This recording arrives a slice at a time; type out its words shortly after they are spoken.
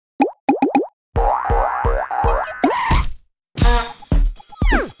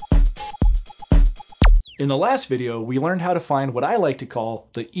In the last video, we learned how to find what I like to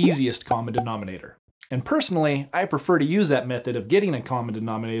call the easiest common denominator. And personally, I prefer to use that method of getting a common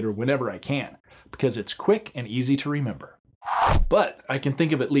denominator whenever I can, because it's quick and easy to remember. But I can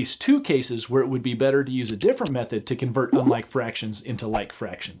think of at least two cases where it would be better to use a different method to convert unlike fractions into like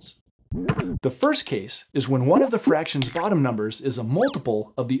fractions. The first case is when one of the fraction's bottom numbers is a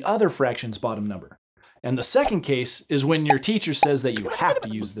multiple of the other fraction's bottom number. And the second case is when your teacher says that you have to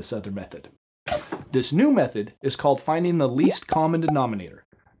use this other method. This new method is called finding the least common denominator,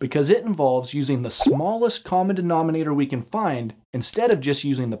 because it involves using the smallest common denominator we can find instead of just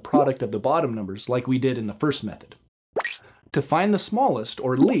using the product of the bottom numbers like we did in the first method. To find the smallest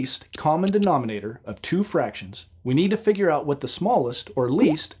or least common denominator of two fractions, we need to figure out what the smallest or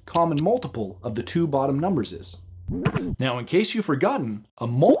least common multiple of the two bottom numbers is. Now, in case you've forgotten, a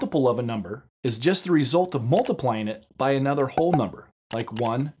multiple of a number is just the result of multiplying it by another whole number, like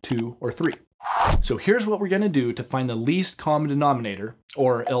 1, 2, or 3. So here's what we're going to do to find the least common denominator,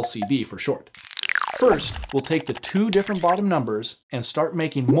 or LCD for short. First, we'll take the two different bottom numbers and start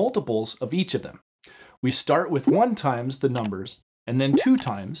making multiples of each of them. We start with 1 times the numbers, and then 2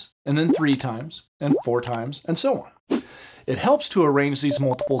 times, and then 3 times, and 4 times, and so on. It helps to arrange these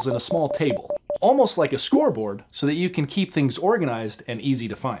multiples in a small table, almost like a scoreboard, so that you can keep things organized and easy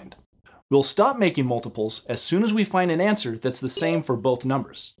to find. We'll stop making multiples as soon as we find an answer that's the same for both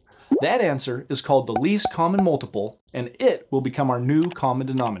numbers. That answer is called the least common multiple, and it will become our new common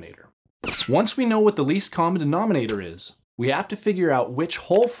denominator. Once we know what the least common denominator is, we have to figure out which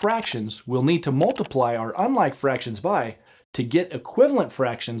whole fractions we'll need to multiply our unlike fractions by to get equivalent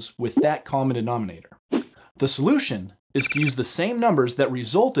fractions with that common denominator. The solution is to use the same numbers that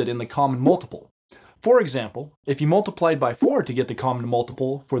resulted in the common multiple. For example, if you multiplied by 4 to get the common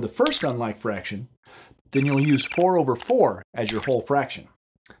multiple for the first unlike fraction, then you'll use 4 over 4 as your whole fraction.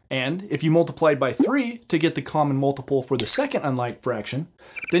 And if you multiplied by 3 to get the common multiple for the second unlike fraction,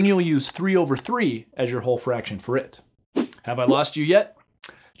 then you'll use 3 over 3 as your whole fraction for it. Have I lost you yet?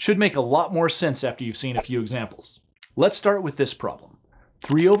 Should make a lot more sense after you've seen a few examples. Let's start with this problem.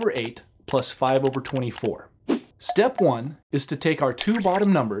 3 over 8 plus 5 over 24. Step 1 is to take our two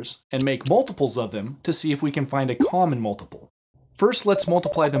bottom numbers and make multiples of them to see if we can find a common multiple. First, let's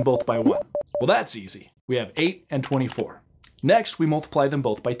multiply them both by 1. Well, that's easy. We have 8 and 24. Next, we multiply them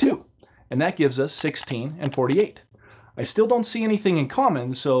both by 2, and that gives us 16 and 48. I still don't see anything in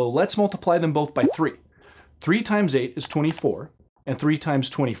common, so let's multiply them both by 3. 3 times 8 is 24, and 3 times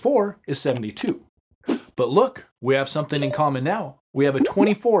 24 is 72. But look, we have something in common now. We have a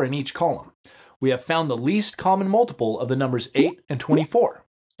 24 in each column. We have found the least common multiple of the numbers 8 and 24,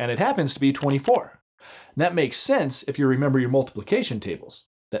 and it happens to be 24. And that makes sense if you remember your multiplication tables,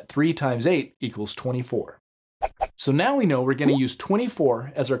 that 3 times 8 equals 24. So now we know we're going to use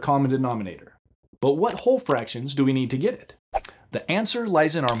 24 as our common denominator. But what whole fractions do we need to get it? The answer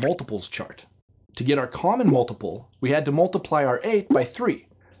lies in our multiples chart. To get our common multiple, we had to multiply our 8 by 3.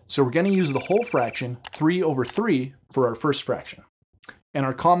 So we're going to use the whole fraction 3 over 3 for our first fraction. And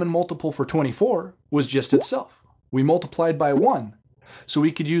our common multiple for 24 was just itself. We multiplied by 1. So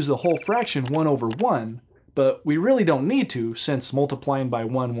we could use the whole fraction 1 over 1, but we really don't need to since multiplying by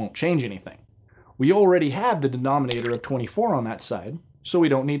 1 won't change anything. We already have the denominator of 24 on that side, so we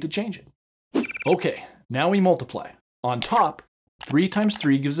don't need to change it. Okay, now we multiply. On top, 3 times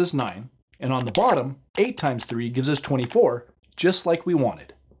 3 gives us 9, and on the bottom, 8 times 3 gives us 24, just like we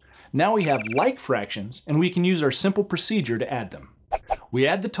wanted. Now we have like fractions, and we can use our simple procedure to add them. We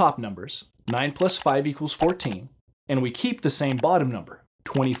add the top numbers, 9 plus 5 equals 14, and we keep the same bottom number,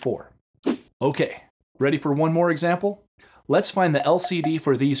 24. Okay, ready for one more example? Let's find the LCD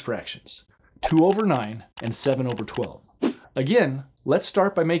for these fractions, 2 over 9 and 7 over 12. Again, let's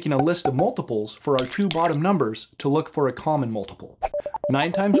start by making a list of multiples for our two bottom numbers to look for a common multiple.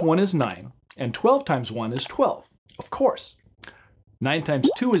 9 times 1 is 9, and 12 times 1 is 12, of course. 9 times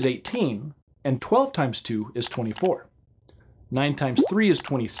 2 is 18, and 12 times 2 is 24. 9 times 3 is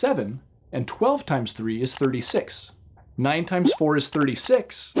 27, and 12 times 3 is 36. 9 times 4 is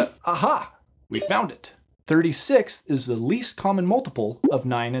 36. Aha! We found it. 36 is the least common multiple of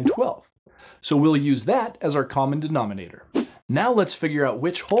 9 and 12. So we'll use that as our common denominator. Now let's figure out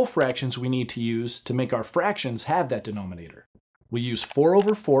which whole fractions we need to use to make our fractions have that denominator. We use 4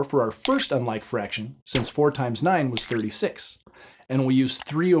 over 4 for our first unlike fraction, since 4 times 9 was 36. And we use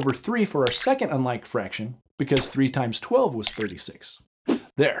 3 over 3 for our second unlike fraction, because 3 times 12 was 36.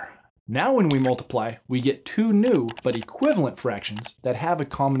 There. Now when we multiply, we get two new but equivalent fractions that have a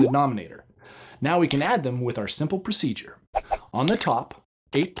common denominator. Now we can add them with our simple procedure. On the top,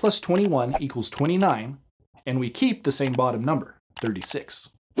 8 plus 21 equals 29, and we keep the same bottom number, 36.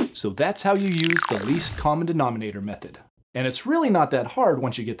 So that's how you use the least common denominator method. And it's really not that hard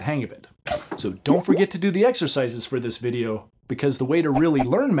once you get the hang of it. So don't forget to do the exercises for this video, because the way to really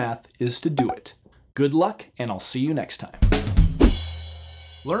learn math is to do it. Good luck, and I'll see you next time.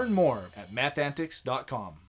 Learn more at mathantics.com.